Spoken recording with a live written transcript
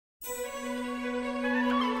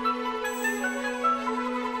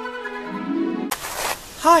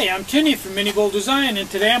Hi, I'm Tinny from minibulldesign, and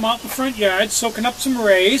today I'm out in the front yard soaking up some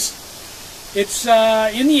rays. It's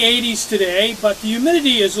in the 80s today, but the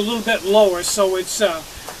humidity is a little bit lower, so it's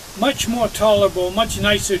much more tolerable, much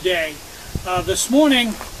nicer day. This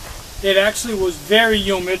morning it actually was very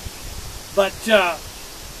humid, but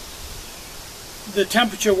the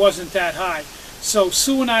temperature wasn't that high. So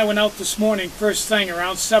Sue and I went out this morning first thing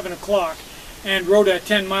around 7 o'clock and rode at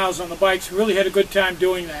 10 miles on the bikes. Really had a good time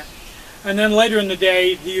doing that. And then later in the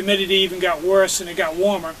day, the humidity even got worse and it got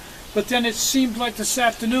warmer. But then it seemed like this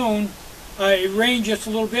afternoon, it rained just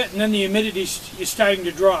a little bit and then the humidity is starting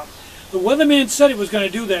to drop. The weatherman said it was going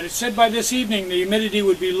to do that. It said by this evening the humidity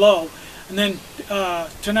would be low. And then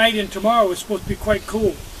tonight and tomorrow is supposed to be quite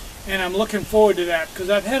cool. And I'm looking forward to that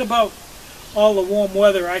because I've had about all the warm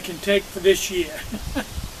weather I can take for this year.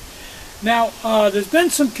 Now, there's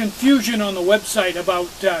been some confusion on the website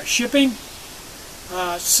about shipping.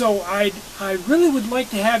 So I really would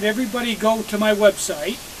like to have everybody go to my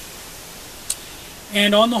website,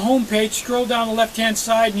 and on the home page scroll down the left hand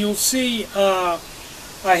side and you'll see a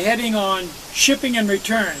heading on shipping and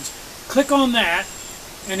returns. Click on that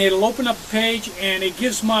and it'll open up a page and it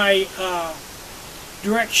gives my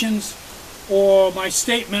directions or my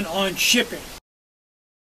statement on shipping.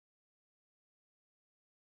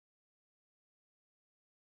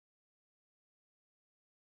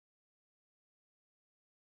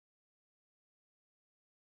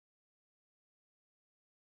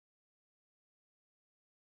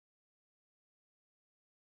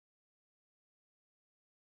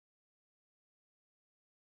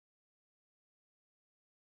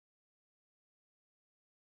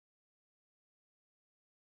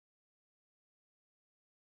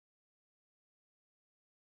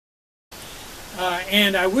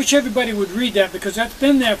 And I wish everybody would read that because that's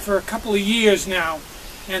been there for a couple of years now,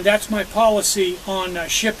 and that's my policy on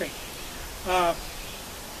shipping.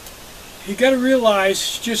 You got to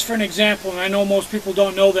realize, just for an example, and I know most people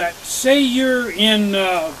don't know that, say you're in,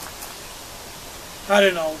 I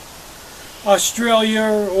don't know,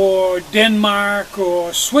 Australia or Denmark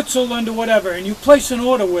or Switzerland or whatever, and you place an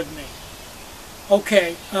order with me.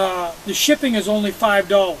 Okay, the shipping is only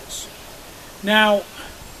 $5. Now,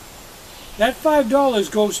 that $5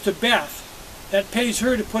 goes to Beth. That pays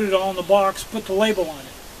her to put it all in the box, put the label on it.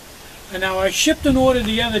 And now I shipped an order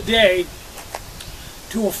the other day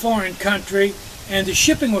to a foreign country, and the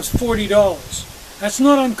shipping was $40. That's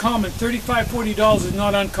not uncommon. $35, $40 is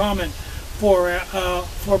not uncommon for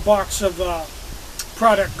a box of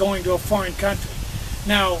product going to a foreign country.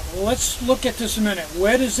 Now, let's look at this a minute.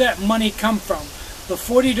 Where does that money come from? The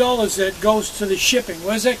 $40 that goes to the shipping,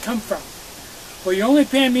 where does that come from? Well, you're only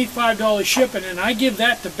paying me $5 shipping, and I give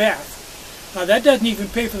that to Beth. That doesn't even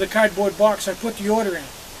pay for the cardboard box I put the order in.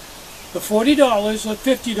 The $40 or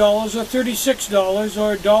 $50 or $36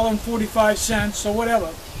 or $1.45 or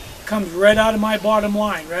whatever comes right out of my bottom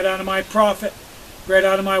line, right out of my profit, right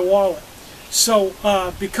out of my wallet. So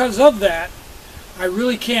because of that, I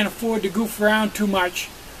really can't afford to goof around too much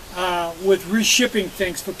with reshipping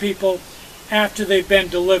things for people after they've been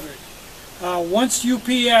delivered. Once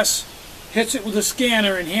UPS hits it with a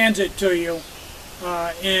scanner and hands it to you,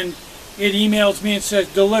 and it emails me and says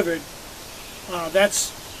delivered,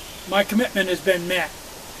 that's my commitment has been met.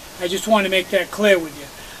 I just want to make that clear with you.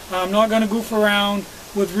 I'm not going to goof around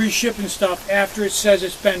with reshipping stuff after it says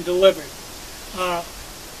it's been delivered.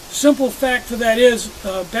 Simple fact for that is,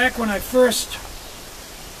 back when I first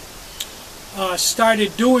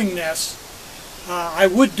started doing this, I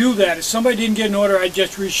would do that. If somebody didn't get an order, I'd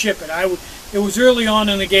just reship it. It was early on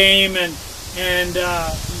in the game, and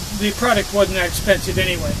the product wasn't that expensive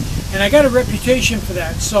anyway. And I got a reputation for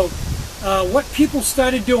that. So what people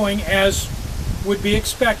started doing, as would be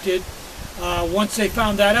expected, once they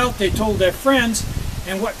found that out, they told their friends.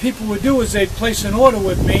 And what people would do is they'd place an order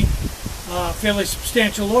with me, a fairly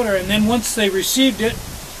substantial order, and then once they received it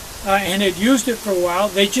and had used it for a while,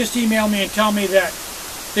 they just email me and tell me that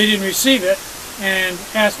they didn't receive it and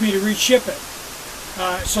ask me to reship it.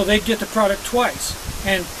 So they'd get the product twice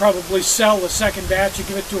and probably sell the second batch and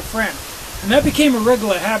give it to a friend. And that became a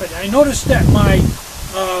regular habit. I noticed that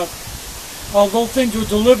although things were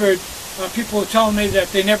delivered, people were telling me that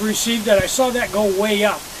they never received it. I saw that go way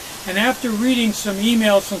up. And after reading some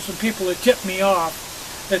emails from some people that tipped me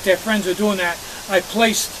off that their friends were doing that, I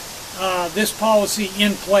placed this policy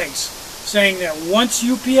in place, saying that once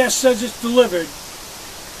UPS says it's delivered,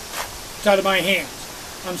 it's out of my hands.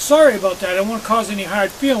 I'm sorry about that. I don't want to cause any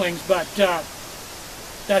hard feelings, but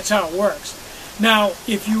that's how it works. Now,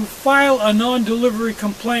 if you file a non-delivery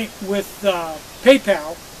complaint with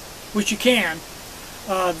PayPal, which you can,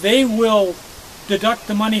 they will deduct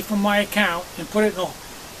the money from my account and put it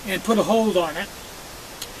and put a hold on it.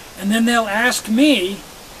 And then they'll ask me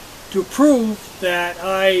to prove that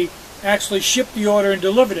I actually shipped the order and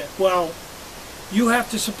delivered it. Well, you have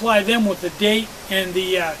to supply them with the date and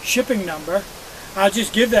the shipping number. I'll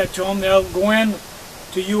just give that to them. They'll go in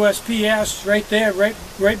to USPS right there,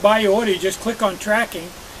 right by your order. You just click on tracking,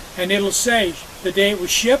 and it'll say the day it was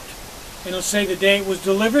shipped, and it'll say the day it was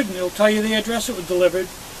delivered, and it'll tell you the address it was delivered,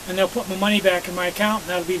 and they'll put my money back in my account, and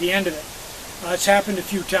that'll be the end of it. It's happened a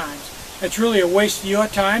few times. It's really a waste of your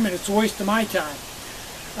time, and it's a waste of my time.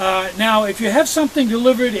 Now, if you have something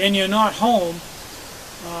delivered and you're not home,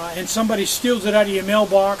 and somebody steals it out of your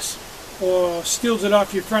mailbox or steals it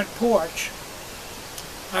off your front porch,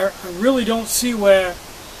 I really don't see where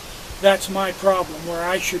that's my problem, where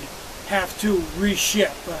I should have to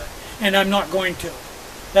reship, and I'm not going to.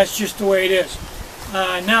 That's just the way it is.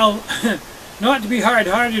 Now, not to be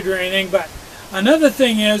hard-hearted or anything, but another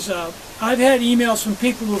thing is, I've had emails from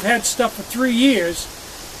people who've had stuff for 3 years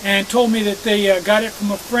and told me that they got it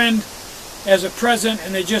from a friend as a present,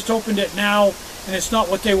 and they just opened it now, and it's not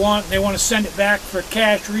what they want, and they want to send it back for a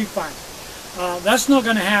cash refund. That's not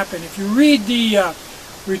going to happen. If you read the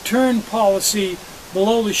return policy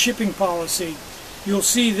below the shipping policy, you'll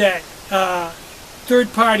see that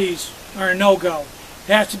third parties are a no-go.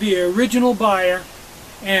 It has to be an original buyer,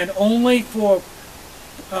 and only for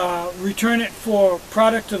return it for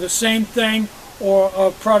product of the same thing or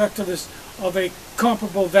a product of a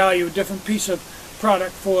comparable value, a different piece of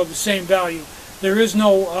product for the same value. There is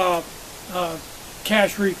no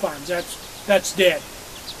cash refunds. That's dead.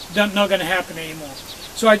 Not going to happen anymore.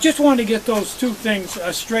 So I just wanted to get those two things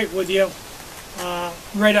straight with you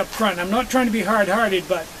right up front. I'm not trying to be hard-hearted,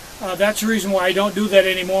 but that's the reason why I don't do that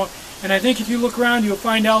anymore. And I think if you look around, you'll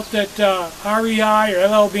find out that REI or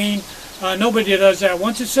LL Bean, nobody does that.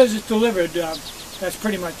 Once it says it's delivered, that's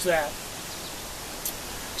pretty much that.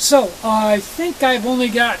 So I think I've only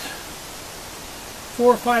got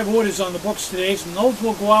 4 or 5 orders on the books today, and those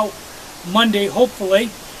will go out Monday, hopefully.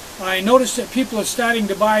 I noticed that people are starting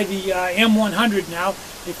to buy the M100 now.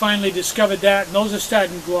 They finally discovered that, and those are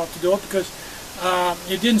starting to go out the door because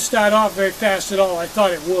it didn't start off very fast at all. I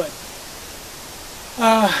thought it would.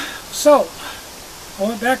 So I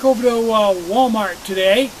went back over to Walmart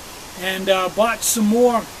today and bought some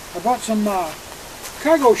more. I bought some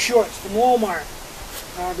cargo shorts from Walmart.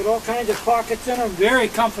 Got all kinds of pockets in them, very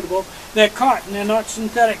comfortable. They're cotton, they're not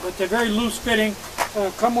synthetic, but they're very loose fitting.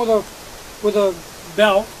 Come with a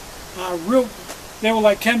belt. They were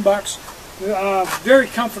like $10. Very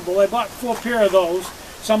comfortable. I bought 4 pair of those.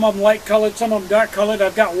 Some of them light colored, some of them dark colored.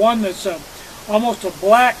 I've got one that's almost a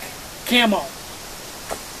black camo.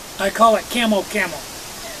 I call it camo.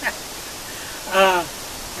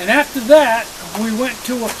 And after that, we went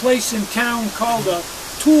to a place in town called a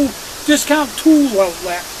discount tool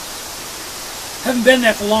outlet. Haven't been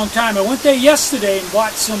there for a long time. I went there yesterday and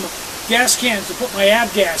bought some gas cans to put my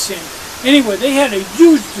avgas in. Anyway, they had a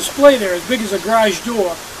huge display there as big as a garage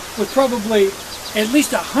door with probably at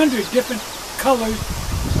least 100 different colors,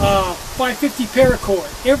 550 Paracord.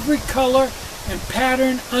 Every color and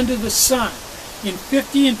pattern under the sun in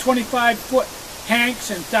 50 and 25 foot hanks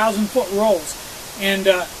and 1,000-foot rolls. And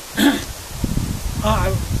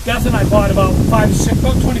Beth and I bought about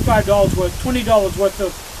 $25 worth, $20 worth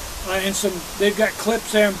of, and some. They've got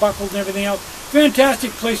clips there and buckles and everything else.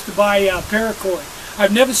 Fantastic place to buy Paracord.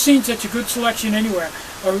 I've never seen such a good selection anywhere.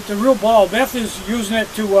 The real ball. Beth is using it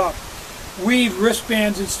to weave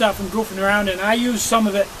wristbands and stuff and goofing around, and I use some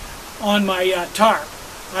of it on my tarp.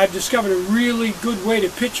 I've discovered a really good way to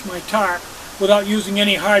pitch my tarp without using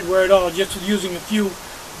any hardware at all, just using a few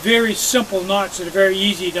very simple knots that are very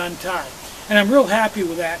easy to untie. And I'm real happy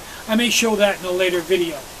with that. I may show that in a later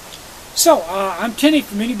video. So, I'm Tinny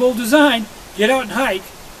from minibulldesign. Get out and hike,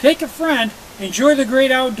 take a friend, enjoy the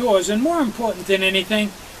great outdoors, and more important than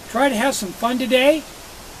anything, try to have some fun today,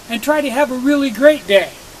 and try to have a really great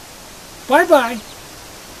day. Bye-bye.